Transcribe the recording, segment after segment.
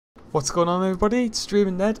What's going on, everybody? It's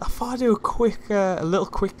DreamingNed. I thought I'd do a little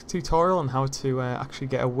quick tutorial on how to actually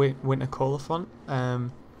get a winter Koalefant.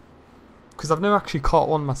 Because I've never actually caught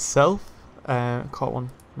one myself. And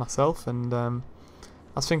I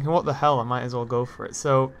was thinking, what the hell? I might as well go for it.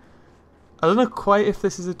 So I don't know quite if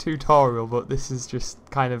this is a tutorial, but this is just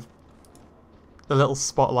kind of a little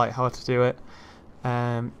spotlight how to do it.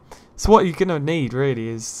 So what you're gonna need really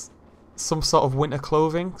is some sort of winter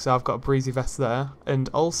clothing, so I've got a breezy vest there, and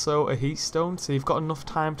also a heat stone, so you've got enough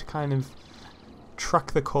time to kind of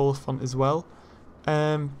track the Koalefant as well.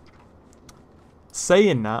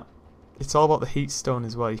 Saying that, it's all about the heat stone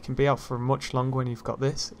as well. You can be out for much longer when you've got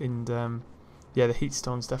this, and yeah, the heat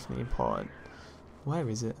stone's definitely important. Where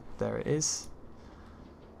is it? There it is.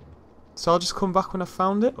 So I'll just come back when I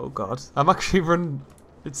found it. Oh god, I'm actually running.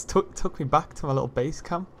 It's took me back to my little base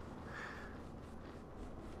camp.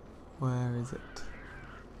 Where is it?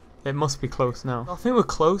 It must be close now. I think we're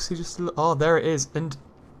close. You just oh, there it is. And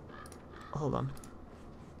hold on,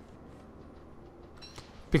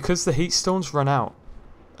 because the heat stones run out.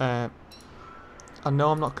 I know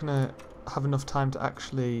I'm not gonna have enough time to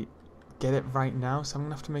actually get it right now, so I'm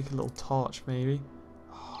gonna have to make a little torch maybe.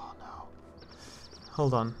 Oh no.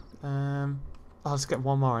 Hold on. I'll just get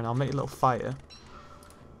one more and I'll make a little fire.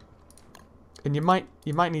 And you might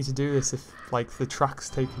need to do this if like the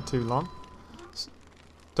track's taking too long. So,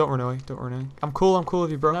 don't run away, don't run away. I'm cool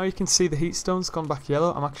with you, bro. Now you can see the heat stone's gone back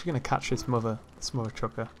yellow. I'm actually gonna catch this mother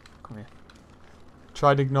trucker. Come here.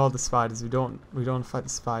 Try to ignore the spiders. We don't fight the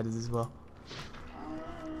spiders as well.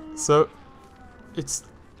 So it's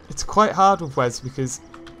quite hard with Wes because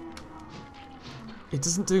it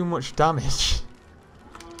doesn't do much damage.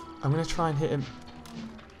 I'm gonna try and hit him.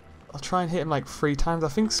 I'll try and hit him like 3 times. I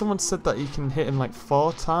think someone said that you can hit him like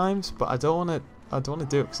 4 times, but I don't wanna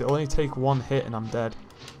do it because it'll only take 1 hit and I'm dead.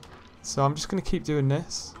 So I'm just gonna keep doing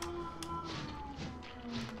this.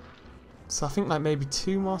 So I think like maybe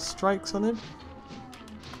 2 more strikes on him.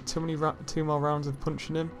 2 more rounds of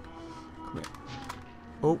punching him. Come here.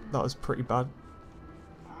 Oh, that was pretty bad.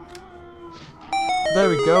 There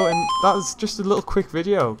we go, and that was just a little quick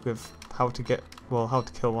video of how to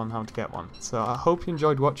kill one, how to get one. So I hope you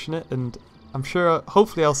enjoyed watching it, and I'm sure,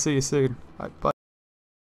 hopefully I'll see you soon. Right, bye.